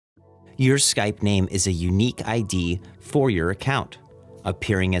Your Skype name is a unique ID for your account,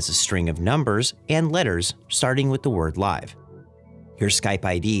 appearing as a string of numbers and letters starting with the word live. Your Skype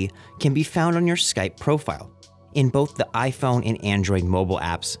ID can be found on your Skype profile, in both the iPhone and Android mobile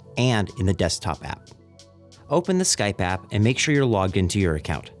apps and in the desktop app. Open the Skype app and make sure you're logged into your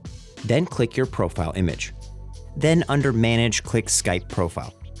account. Then click your profile image. Then under Manage, click Skype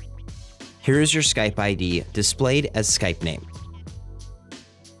Profile. Here is your Skype ID displayed as Skype Name.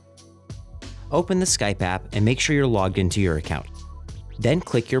 Open the Skype app and make sure you're logged into your account. Then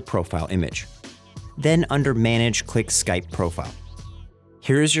click your profile image. Then under Manage, click Skype Profile.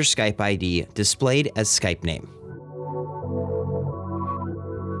 Here is your Skype ID displayed as Skype Name.